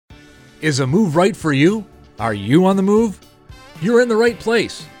Is a move right for you? Are you on the move? You're in the right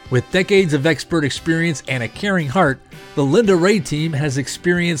place. With decades of expert experience and a caring heart, the Linda Rea team has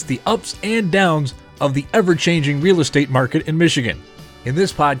experienced the ups and downs of the ever-changing real estate market in Michigan. In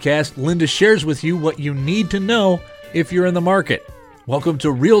this podcast, Linda shares with you what you need to know if you're in the market. Welcome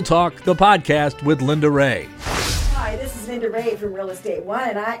to Real Talk, the podcast with Linda Rea. Hi, this is Linda Rea from Real Estate One,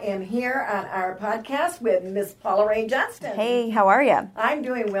 and I am here on our podcast with Miss Paula Rea-Johnston. Hey, how are you? I'm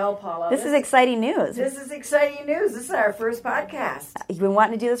doing well, Paula. This is exciting news. This is exciting news. This is our first podcast. You've been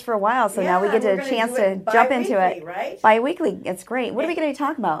wanting to do this for a while, so now we get a chance to jump into it. Right? Bi-weekly. It's great. What are we going to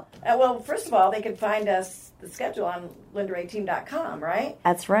talk about? Well, first of all, they can find us, the schedule, on lindareateam.com, right?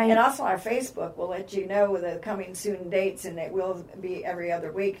 That's right. And also our Facebook will let you know the coming soon dates, and it will be every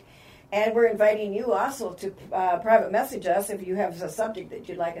other week. And we're inviting you also to private message us if you have a subject that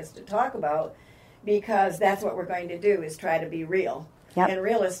you'd like us to talk about, because that's what we're going to do, is try to be real in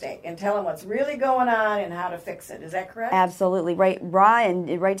real estate and tell them what's really going on and how to fix it. Is that correct? Absolutely. Right, raw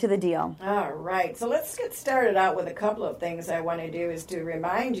and right to the deal. All right. So let's get started out with a couple of things I want to do is to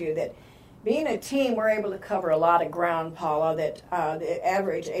remind you that being a team, we're able to cover a lot of ground, Paula, that the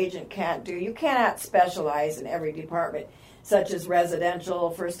average agent can't do. You cannot specialize in every department, such as residential,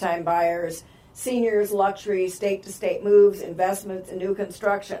 first-time buyers, seniors, luxury, state-to-state moves, investments, and new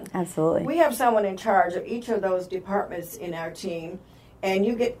construction. Absolutely. We have someone in charge of each of those departments in our team, and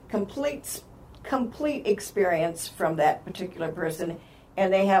you get complete experience from that particular person,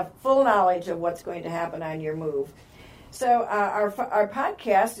 and they have full knowledge of what's going to happen on your move. So our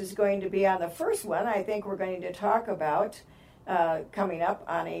podcast is going to be on the first one. I think we're going to talk about, coming up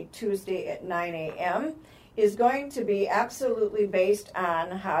on a Tuesday at 9 a.m., is going to be absolutely based on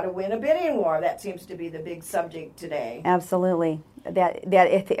how to win a bidding war. That seems to be the big subject today. Absolutely. That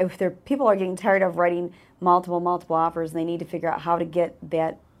if people are getting tired of writing multiple offers, they need to figure out how to get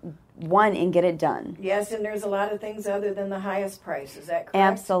that one and get it done. Yes, and there's a lot of things other than the highest price. Is that correct?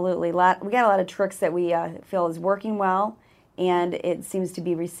 Absolutely. We got a lot of tricks that we feel is working well, and it seems to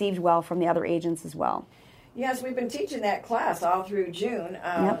be received well from the other agents as well. Yes, we've been teaching that class all through June.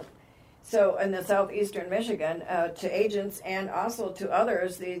 Yep. So in the southeastern Michigan, to agents and also to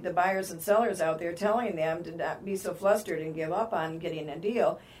others, the buyers and sellers out there, telling them to not be so flustered and give up on getting a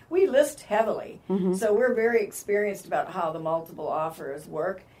deal. We list heavily. Mm-hmm. So we're very experienced about how the multiple offers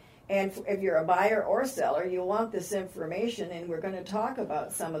work. And if you're a buyer or seller, you'll want this information, and we're going to talk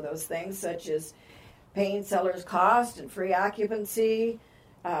about some of those things, such as paying seller's cost and free occupancy,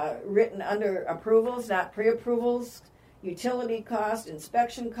 written under approvals, not pre-approvals, utility cost,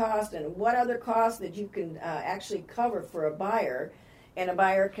 inspection cost, and what other costs that you can actually cover for a buyer, and a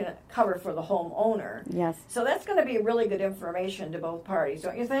buyer can cover for the homeowner. Yes. So that's going to be really good information to both parties,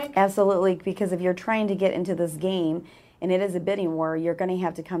 don't you think? Absolutely, because if you're trying to get into this game, and it is a bidding war, you're going to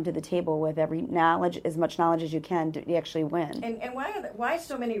have to come to the table with as much knowledge as you can to actually win. And why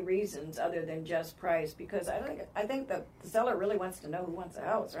so many reasons other than just price? Because I think the seller really wants to know who wants a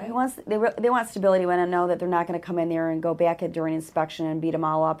house, right? They want stability. Want to know that they're not going to come in there and go back during inspection and beat them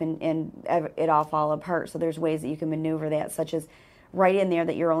all up and it all fall apart. So there's ways that you can maneuver that, such as right in there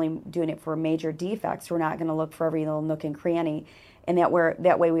that you're only doing it for major defects. We're not going to look for every little nook and cranny. And that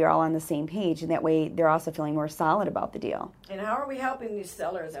way we are all on the same page, and that way they're also feeling more solid about the deal. And how are we helping these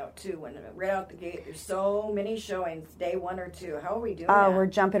sellers out, too, when right out the gate there's so many showings, day one or two? How are we doing that? We're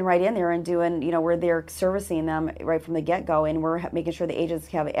jumping right in there and doing, we're there servicing them right from the get-go, and we're making sure the agents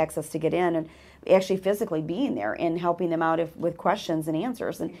have access to get in and actually physically being there and helping them out with questions and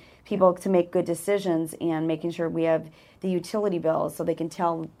answers, and people to make good decisions, and making sure we have the utility bills so they can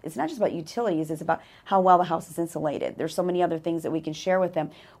tell. It's not just about utilities, it's about how well the house is insulated. There's so many other things that we can share with them,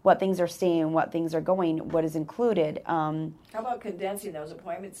 what things are staying, what things are going, what is included. How about condensing those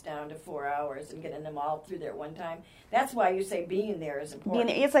appointments down to 4 hours and getting them all through there at one time? That's why you say being there is important.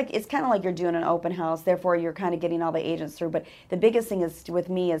 It's kind of like you're doing an open house, therefore you're kind of getting all the agents through. But the biggest thing is with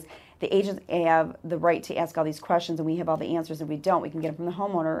me is the agents have the right to ask all these questions, and we have all the answers. If we don't, we can get them from the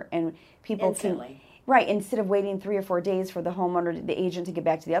homeowner, and people instantly. Can. Right, instead of waiting 3 or 4 days for the homeowner, the agent to get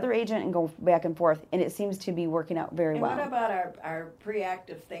back to the other agent and go back and forth, and it seems to be working out very well. And what about our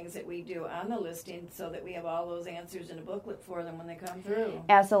pre-active things that we do on the listing so that we have all those answers in a booklet for them when they come through?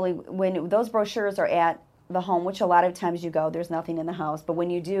 Absolutely. When those brochures are at the home, which a lot of times you go, there's nothing in the house, but when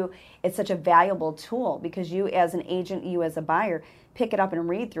you do, it's such a valuable tool, because you as an agent, you as a buyer, pick it up and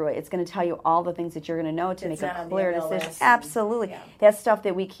read through it. It's going to tell you all the things that you're going to know to It's make not a on the clear MLS decision. and- Absolutely. yeah. That's stuff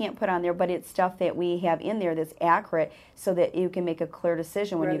that we can't put on there, but it's stuff that we have in there that's accurate so that you can make a clear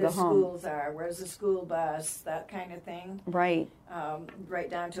decision when Where you go the home. schools are, where's the school bus, that kind of thing. Right. Right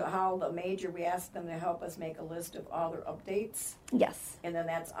down to how the major, we ask them to help us make a list of all their updates. Yes. And then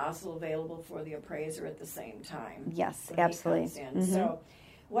that's also available for the appraiser at the same time. Yes, when he absolutely. comes in. Mhm. So,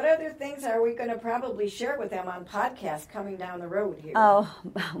 what other things are we going to probably share with them on podcasts coming down the road here? Oh,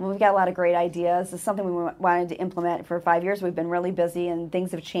 well, we've got a lot of great ideas. It's something we wanted to implement for 5 years. We've been really busy and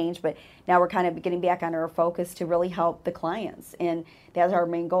things have changed, but now we're kind of getting back on our focus to really help the clients. And that's our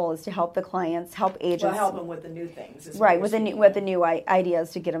main goal, is to help the clients, help agents. Well, help them with the new things. is what Right, you're with the speaking new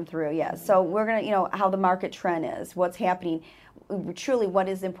ideas to get them through, yeah. So we're going to, how the market trend is, what's happening, truly what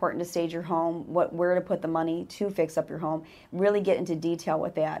is important to stage your home, where to put the money to fix up your home, really get into detail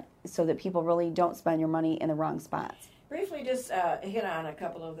with that so that people really don't spend your money in the wrong spots. Briefly, just hit on a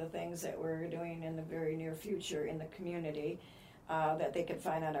couple of the things that we're doing in the very near future in the community that they can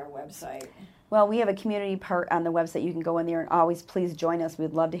find on our website. Well, we have a community part on the website. You can go in there and always please join us.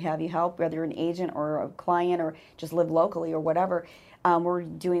 We'd love to have you help, whether you're an agent or a client or just live locally or whatever. We're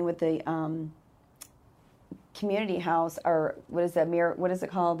doing with the community house, or what is that? What is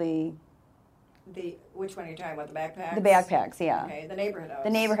it called? Which one are you talking about? The backpacks? The backpacks, yeah. Okay, the neighborhood house. The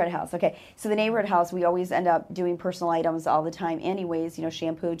neighborhood house, okay. So the neighborhood house, we always end up doing personal items all the time anyways,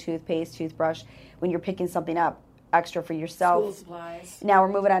 shampoo, toothpaste, toothbrush, when you're picking something up extra for yourself. School supplies. Now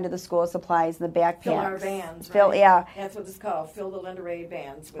we're moving on to the school supplies and the backpacks. Fill our vans, right? Yeah. That's what it's called, fill the Linda Rea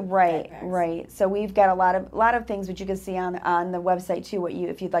vans with Right, backpacks. right. So we've got a lot of things which you can see on the website too,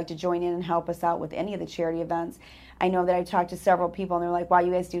 if you'd like to join in and help us out with any of the charity events. I know that I've talked to several people and they're like, wow,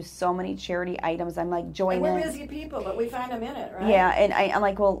 you guys do so many charity items. I'm like, join in. And we're busy people, but we find them in it, right? Yeah, and I'm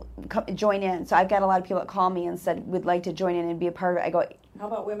like, well, join in. So I've got a lot of people that call me and said, we'd like to join in and be a part of it. I go, how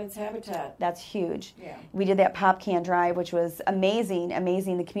about Women's Habitat? that's huge. Yeah. We did that pop can drive, which was amazing.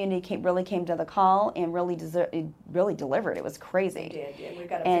 The community really came to the call and really delivered. It was crazy. We did, yeah. We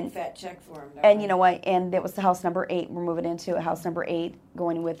got a And- big fat check for them. And you know what? And that was the house number 8. We're moving into house number 8,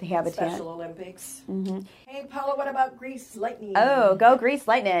 going with Habitat. Special Olympics. Mm-hmm. Hey, Paula, what about Grease Lightning? Oh, go Grease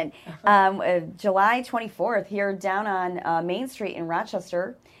Lightning. July 24th here down on Main Street in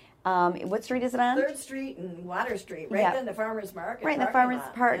Rochester. What street is it on? 3rd Street and Water Street, right Yeah. in the Farmer's Market. Right in the parking Farmers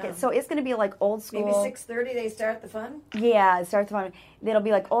lot. Park. Yeah. So it's going to be like old school. Maybe 6:30 they start the fun? Yeah, it starts fun. It'll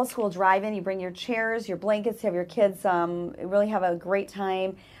be like old school drive-in. You bring your chairs, your blankets, have your kids really have a great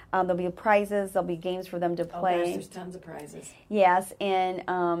time. There'll be prizes. There'll be games for them to Oh, play. gosh, there's tons of prizes. Yes, and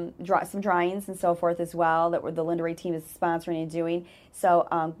some drawings and so forth as well that the Linda Rea team is sponsoring and doing. So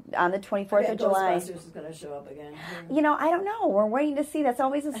on the 24th of July. Ghostbusters is going to show up again. I don't know. We're waiting to see. That's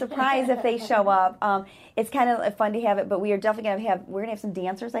always a surprise if they show up. It's kind of fun to have it, but we are definitely going to have some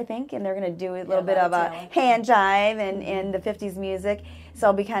dancers, I think, and they're going to do a little bit of a talent. hand jive and the 50s music. So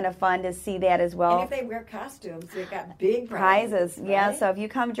it'll be kind of fun to see that as well. And if they wear costumes, they've got big Prizes, yeah. right? So if you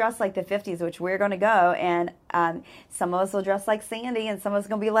come dressed like the 50s, which we're going to go, and some of us will dress like Sandy, and some of us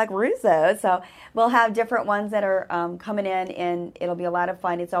going to be like Russo. So we'll have different ones that are coming in, and it'll be a lot of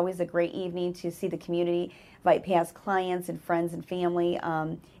fun. It's always a great evening to see the community, invite past clients and friends and family.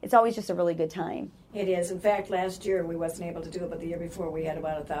 It's always just a really good time. It is. In fact, last year we wasn't able to do it, but the year before we had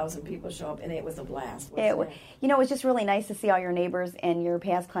about 1,000 people show up, and it was a blast. Wasn't it? It's just really nice to see all your neighbors and your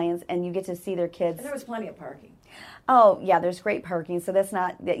past clients, and you get to see their kids. And there was plenty of parking. Oh yeah, there's great parking. So that's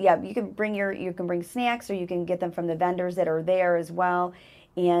not. Yeah, you can bring snacks, or you can get them from the vendors that are there as well.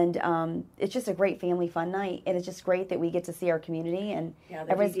 And it's just a great family fun night, and it's just great that we get to see our community, and Yeah,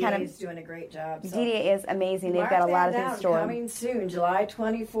 the everyone's DDA is doing a great job. So DDA is amazing. They've mark got a lot that of down. things stored. Coming soon, July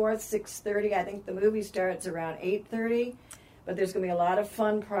 24th, 6:30. I think the movie starts around 8:30, but there's going to be a lot of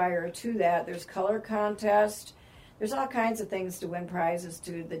fun prior to that. There's color contest. There's all kinds of things to win prizes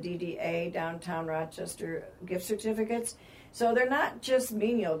to the DDA Downtown Rochester gift certificates. So they're not just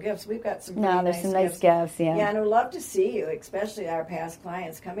menial gifts. We've got some pretty There's some nice gifts. Yeah. Yeah, and we'd love to see you, especially our past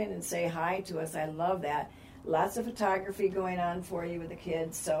clients. Come in and say hi to us. I love that. Lots of photography going on for you with the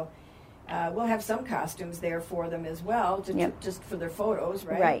kids. So we'll have some costumes there for them as well, just for their photos,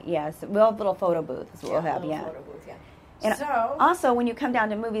 right? Right. Yes. We'll have a little photo booth. Is what we'll have. Little Yeah. photo booth, yeah. And so, also, when you come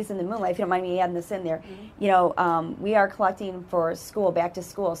down to Movies in the Moonlight, if you don't mind me adding this in there, we are collecting for school, back to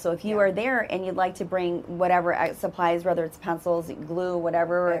school. So if you are there and you'd like to bring whatever supplies, whether it's pencils, glue,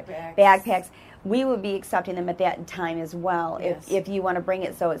 whatever, backpacks, we would be accepting them at that time as well. Yes. If you want to bring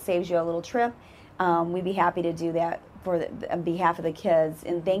it so it saves you a little trip, we'd be happy to do that on behalf of the kids.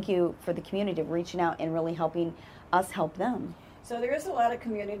 And thank you for the community reaching out and really helping us help them. So there is a lot of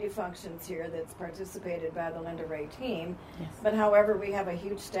community functions here that's participated by the Linda Rea team. Yes. But however, we have a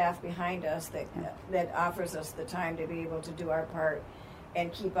huge staff behind us that offers us the time to be able to do our part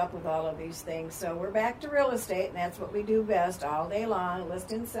and keep up with all of these things. So we're back to real estate, and that's what we do best all day long,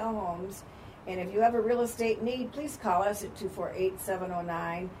 list and sell homes. And if you have a real estate need, please call us at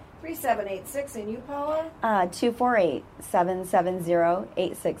 248-709-3786. And you, Paula?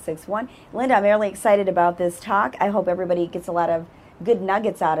 248-770-8661. Linda, I'm really excited about this talk. I hope everybody gets a lot of good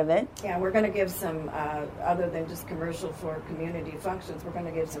nuggets out of it. Yeah, we're going to give some, other than just commercial for community functions, we're going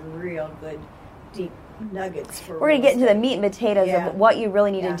to give some real good, deep nuggets for We're going to get into the meat and potatoes Yeah. of what you really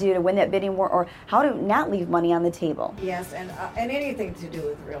need Yeah. to do to win that bidding war, or how to not leave money on the table. Yes, and anything to do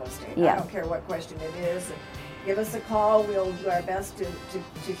with real estate. Yeah. I don't care what question it is. Give us a call. We'll do our best to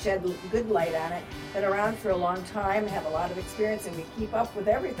shed good light on it. Been around for a long time, have a lot of experience, and we keep up with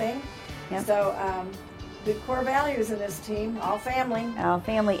everything. Yeah. So the core values in this team, all family. Our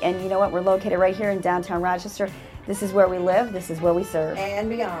family, and you know what? We're located right here in downtown Rochester. This is where we live. This is where we serve. And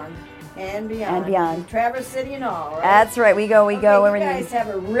beyond. And beyond. And beyond. Traverse City and all, right? That's right. We go. You guys have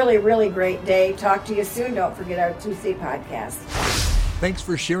a really, really great day. Talk to you soon. Don't forget our Tuesday podcast. Thanks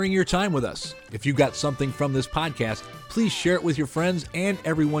for sharing your time with us. If you got something from this podcast, please share it with your friends and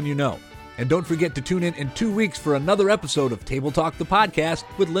everyone you know. And don't forget to tune in 2 weeks for another episode of Table Talk, the podcast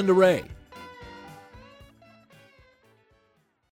with Linda Rea.